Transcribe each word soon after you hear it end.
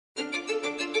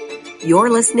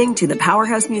You're listening to The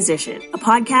Powerhouse Musician, a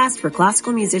podcast for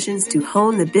classical musicians to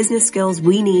hone the business skills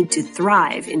we need to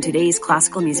thrive in today's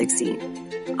classical music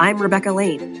scene. I'm Rebecca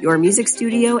Lane, your music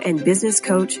studio and business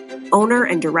coach, owner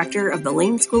and director of the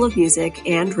Lane School of Music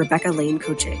and Rebecca Lane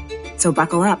Coaching. So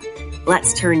buckle up.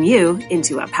 Let's turn you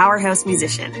into a powerhouse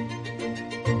musician.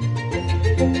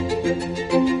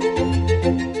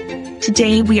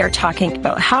 Today we are talking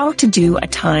about how to do a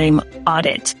time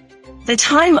audit. The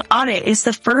time audit is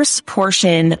the first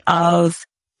portion of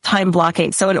time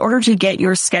blocking. So in order to get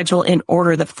your schedule in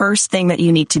order, the first thing that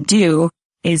you need to do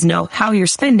is know how you're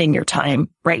spending your time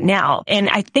right now. And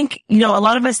I think, a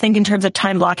lot of us think in terms of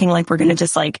time blocking, like we're going to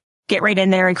just get right in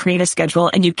there and create a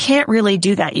schedule. And you can't really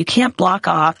do that. You can't block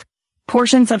off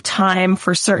portions of time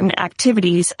for certain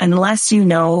activities unless you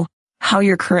know how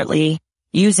you're currently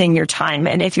using your time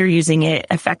and if you're using it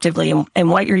effectively and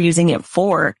what you're using it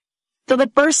for. So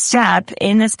the first step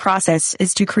in this process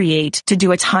is to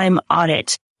do a time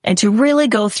audit and to really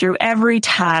go through every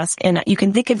task. And you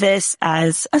can think of this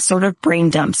as a sort of brain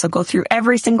dump. So go through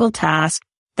every single task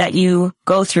that you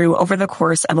go through over the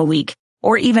course of a week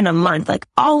or even a month, like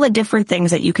all the different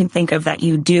things that you can think of that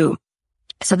you do.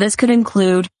 So this could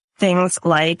include things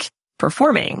like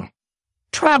performing,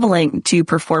 traveling to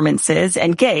performances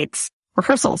and gigs,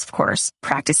 rehearsals, of course,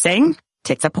 practicing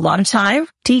takes up a lot of time.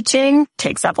 Teaching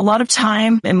takes up a lot of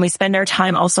time. And we spend our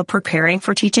time also preparing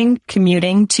for teaching,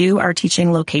 commuting to our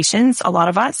teaching locations. A lot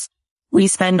of us, we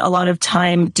spend a lot of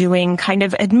time doing kind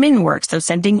of admin work. So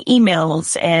sending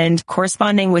emails and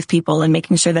corresponding with people and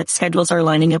making sure that schedules are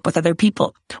lining up with other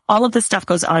people. All of this stuff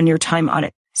goes on your time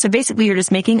audit. So basically you're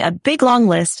just making a big long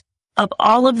list of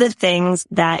all of the things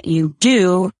that you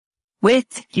do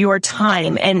with your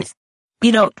time. And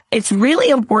it's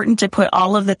really important to put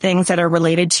all of the things that are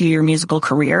related to your musical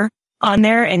career on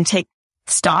there and take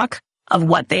stock of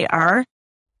what they are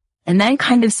and then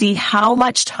kind of see how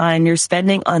much time you're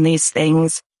spending on these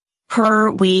things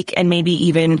per week and maybe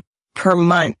even per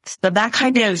month. So that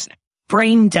kind of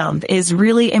brain dump is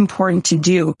really important to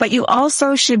do. But you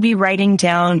also should be writing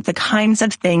down the kinds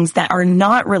of things that are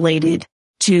not related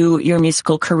to your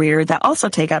musical career that also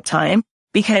take up time,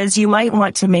 because you might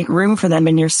want to make room for them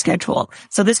in your schedule.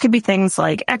 So this could be things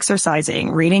like exercising,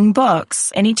 reading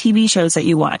books, any TV shows that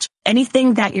you watch,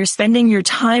 anything that you're spending your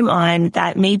time on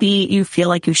that maybe you feel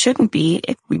like you shouldn't be.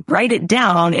 If we write it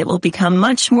down, it will become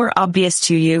much more obvious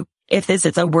to you if this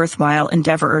is a worthwhile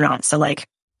endeavor or not. So like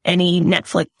any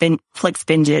Netflix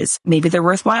binges, maybe they're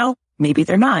worthwhile, maybe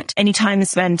they're not. Any time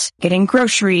spent getting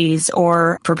groceries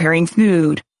or preparing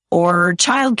food, or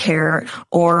childcare,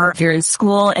 or if you're in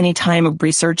school, any time of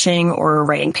researching or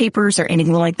writing papers or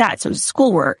anything like that. So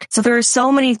schoolwork. So there are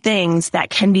so many things that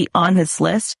can be on this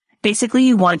list. Basically,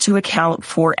 you want to account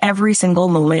for every single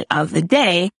moment of the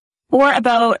day or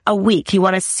about a week. You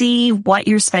want to see what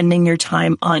you're spending your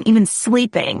time on, even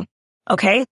sleeping.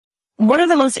 Okay. One of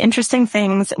the most interesting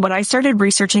things when I started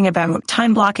researching about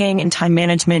time blocking and time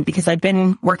management, because I've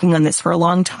been working on this for a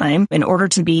long time in order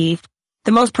to be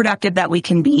the most productive that we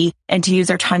can be and to use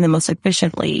our time the most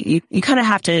efficiently. You kind of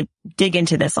have to dig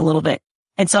into this a little bit.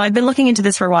 And so I've been looking into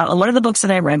this for a while. And one of the books that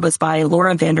I read was by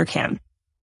Laura Vanderkam.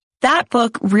 That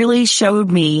book really showed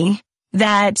me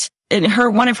that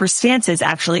one of her stances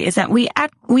actually is that we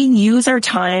use our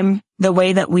time the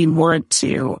way that we want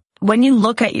to. When you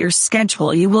look at your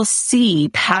schedule, you will see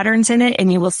patterns in it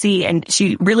and you will see, and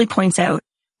she really points out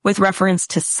with reference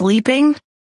to sleeping,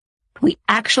 we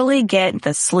actually get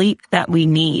the sleep that we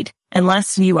need,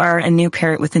 unless you are a new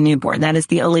parent with a newborn. That is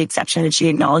the only exception, and she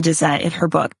acknowledges that in her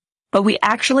book. But we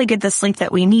actually get the sleep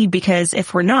that we need, because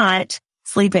if we're not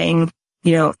sleeping,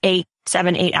 8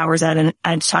 hours at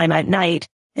a time at night,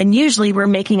 and usually we're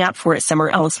making up for it somewhere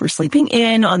else. We're sleeping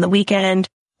in on the weekend,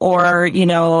 or,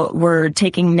 we're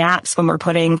taking naps when we're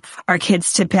putting our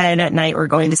kids to bed at night, or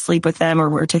going to sleep with them, or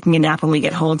we're taking a nap when we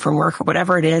get home from work, or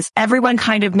whatever it is. Everyone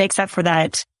kind of makes up for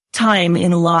that time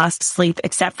in lost sleep,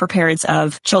 except for parents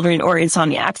of children or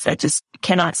insomniacs that just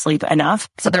cannot sleep enough.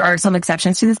 So there are some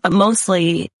exceptions to this, but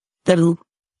mostly the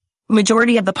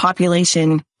majority of the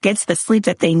population gets the sleep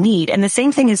that they need. And the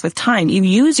same thing is with time. You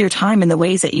use your time in the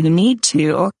ways that you need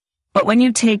to, but when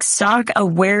you take stock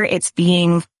of where it's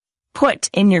being put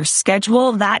in your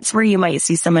schedule, that's where you might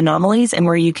see some anomalies and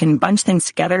where you can bunch things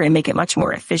together and make it much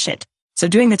more efficient. So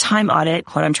doing the time audit,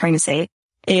 what I'm trying to say,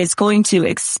 is going to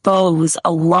expose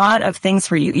a lot of things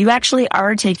for you. You actually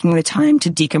are taking the time to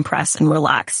decompress and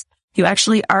relax. You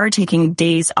actually are taking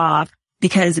days off,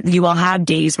 because you will have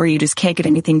days where you just can't get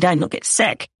anything done. You'll get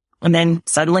sick. And then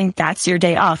suddenly that's your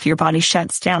day off. Your body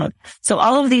shuts down. So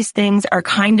all of these things are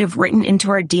kind of written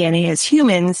into our DNA as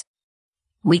humans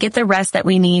We get the rest that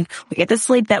we need. We get the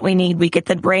sleep that we need. We get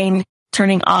the brain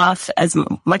turning off as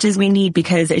much as we need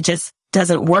because it just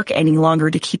doesn't work any longer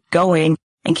to keep going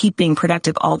and keep being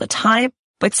productive all the time.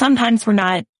 But sometimes we're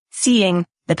not seeing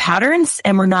the patterns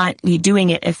and we're not doing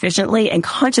it efficiently and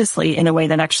consciously in a way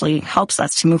that actually helps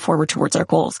us to move forward towards our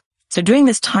goals. So doing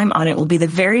this time audit will be the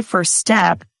very first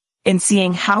step in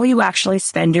seeing how you actually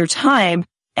spend your time.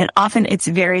 And often it's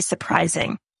very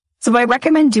surprising. So I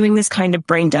recommend doing this kind of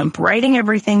brain dump, writing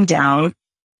everything down,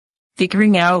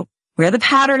 figuring out where the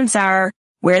patterns are,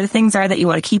 where the things are that you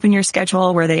want to keep in your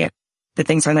schedule, where the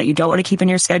things are that you don't want to keep in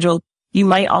your schedule. You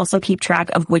might also keep track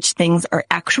of which things are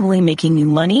actually making you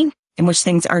money and which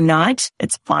things are not.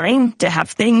 It's fine to have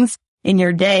things in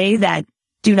your day that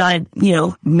do not,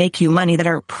 make you money, that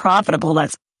are profitable.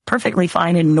 That's perfectly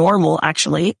fine and normal,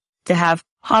 actually, to have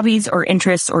hobbies or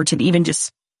interests or to even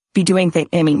just be doing things.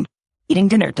 I mean, eating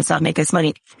dinner does not make us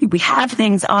money. We have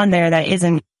things on there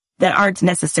that aren't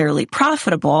necessarily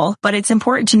profitable, but it's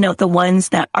important to note the ones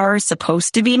that are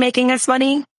supposed to be making us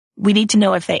money. We need to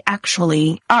know if they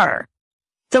actually are.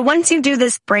 So once you do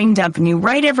this brain dump and you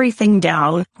write everything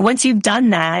down, once you've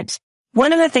done that,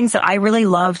 one of the things that I really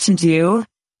love to do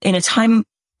in a time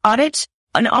audit,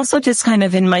 and also just kind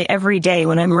of in my everyday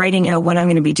when I'm writing out what I'm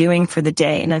going to be doing for the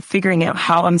day and I'm figuring out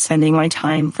how I'm spending my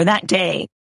time for that day,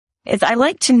 is I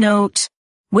like to note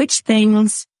which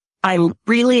things I'm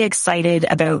really excited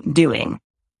about doing.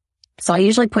 So I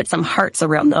usually put some hearts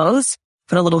around those,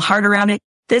 put a little heart around it.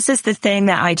 This is the thing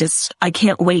that I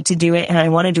can't wait to do it and I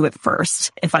want to do it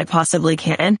first if I possibly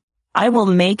can. I will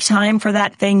make time for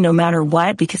that thing no matter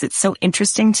what because it's so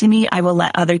interesting to me. I will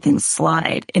let other things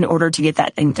slide in order to get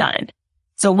that thing done.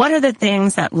 So what are the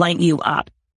things that light you up?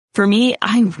 For me,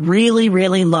 I really,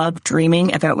 really love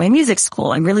dreaming about my music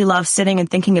school. I really love sitting and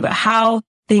thinking about how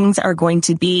things are going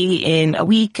to be in a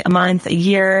week, a month, a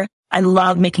year. I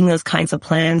love making those kinds of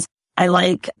plans. I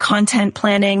like content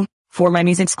planning for my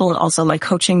music school and also my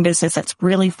coaching business. That's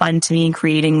really fun to me,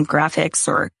 creating graphics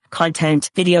or content,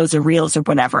 videos or reels or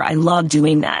whatever. I love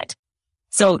doing that.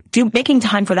 So making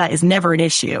time for that is never an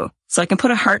issue. So I can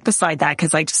put a heart beside that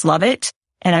because I just love it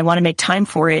and I want to make time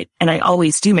for it. And I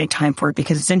always do make time for it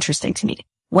because it's interesting to me.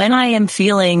 When I am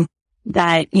feeling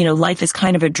that, life is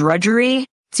kind of a drudgery,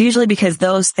 it's usually because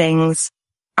those things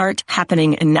aren't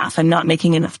happening enough. I'm not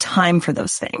making enough time for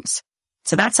those things.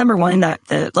 So that's number one, that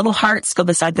the little hearts go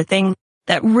beside the thing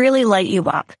that really light you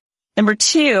up. Number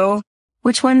two,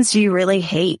 which ones do you really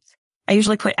hate? I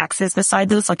usually put X's beside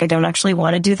those, like I don't actually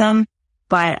want to do them,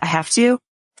 but I have to.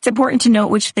 It's important to note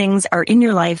which things are in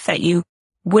your life that you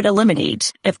would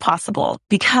eliminate if possible,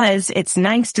 because it's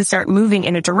nice to start moving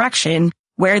in a direction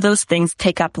where those things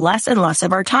take up less and less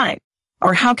of our time.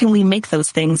 Or how can we make those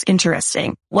things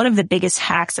interesting? One of the biggest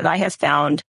hacks that I have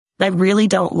found, I really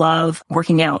don't love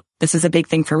working out. This is a big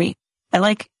thing for me. I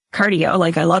like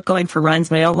cardio, I love going for runs,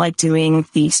 but I don't like doing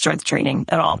the strength training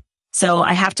at all. So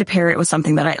I have to pair it with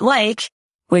something that I like,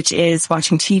 which is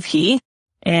watching TV.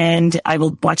 And I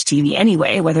will watch TV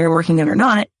anyway, whether I'm working out or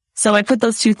not. So I put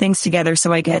those two things together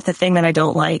so I get the thing that I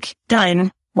don't like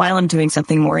done while I'm doing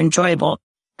something more enjoyable.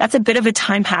 That's a bit of a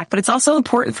time hack, but it's also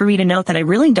important for me to note that I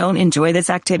really don't enjoy this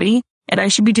activity and I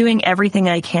should be doing everything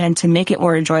I can to make it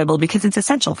more enjoyable because it's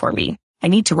essential for me. I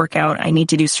need to work out. I need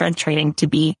to do strength training to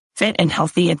be fit and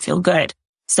healthy and feel good.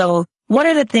 So what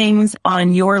are the things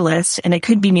on your list, and it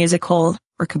could be musical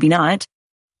or it could be not,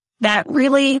 that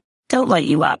really don't light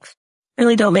you up,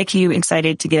 really don't make you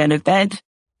excited to get out of bed?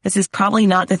 This is probably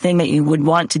not the thing that you would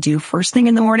want to do first thing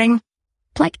in the morning,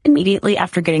 like immediately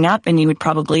after getting up, and you would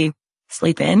probably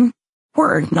sleep in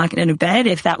or not get out of bed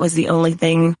if that was the only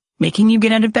thing making you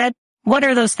get out of bed. What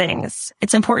are those things?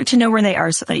 It's important to know where they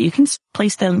are so that you can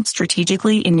place them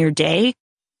strategically in your day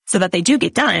so that they do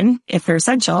get done if they're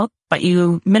essential, but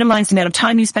you minimize the amount of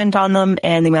time you spend on them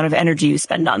and the amount of energy you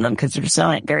spend on them because they're just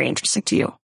not very interesting to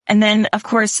you. And then, of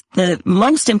course, the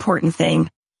most important thing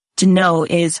to know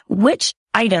is which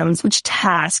items, which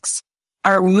tasks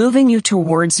are moving you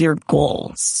towards your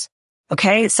goals.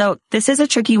 Okay, so this is a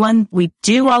tricky one. We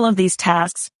do all of these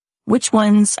tasks. Which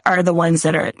ones are the ones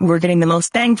that we're getting the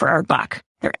most bang for our buck?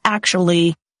 They're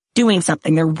actually doing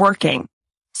something. They're working.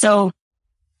 So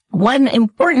one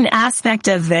important aspect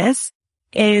of this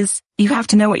is you have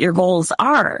to know what your goals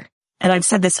are. And I've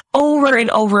said this over and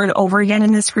over and over again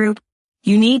in this group.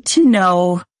 You need to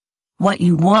know what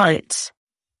you want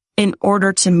in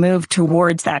order to move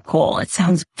towards that goal. It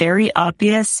sounds very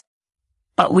obvious,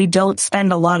 but we don't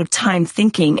spend a lot of time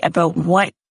thinking about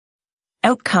what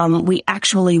outcome we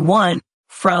actually want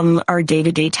from our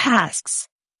day-to-day tasks.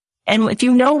 And if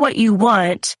you know what you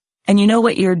want and you know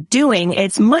what you're doing,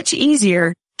 it's much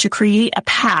easier to create a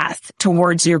path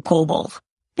towards your goal.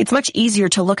 It's much easier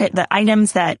to look at the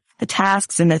items the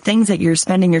tasks and the things that you're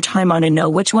spending your time on and know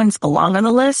which ones belong on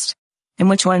the list and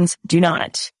which ones do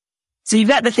not. So you've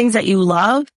got the things that you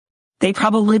love. They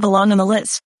probably belong on the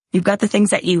list. You've got the things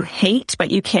that you hate,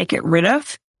 but you can't get rid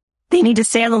of. They need to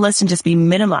stay on the list and just be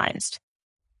minimized.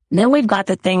 Then we've got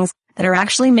the things that are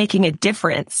actually making a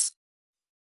difference.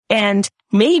 And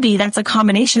maybe that's a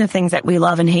combination of things that we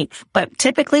love and hate. But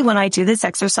typically when I do this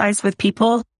exercise with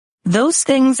people, those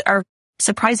things are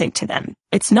surprising to them.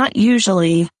 It's not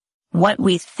usually what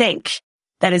we think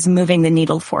that is moving the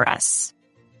needle for us.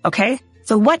 Okay?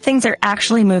 So what things are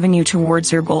actually moving you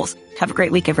towards your goals? Have a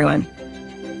great week, everyone.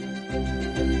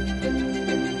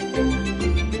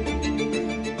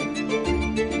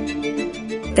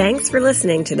 Thanks for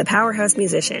listening to The Powerhouse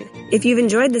Musician. If you've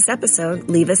enjoyed this episode,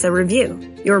 leave us a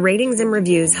review. Your ratings and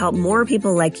reviews help more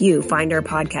people like you find our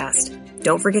podcast.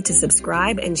 Don't forget to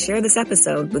subscribe and share this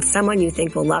episode with someone you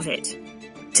think will love it.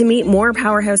 To meet more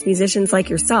powerhouse musicians like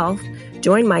yourself,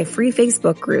 join my free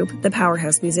Facebook group, The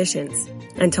Powerhouse Musicians.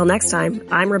 Until next time,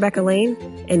 I'm Rebecca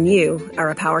Lane, and you are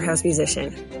a powerhouse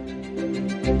musician.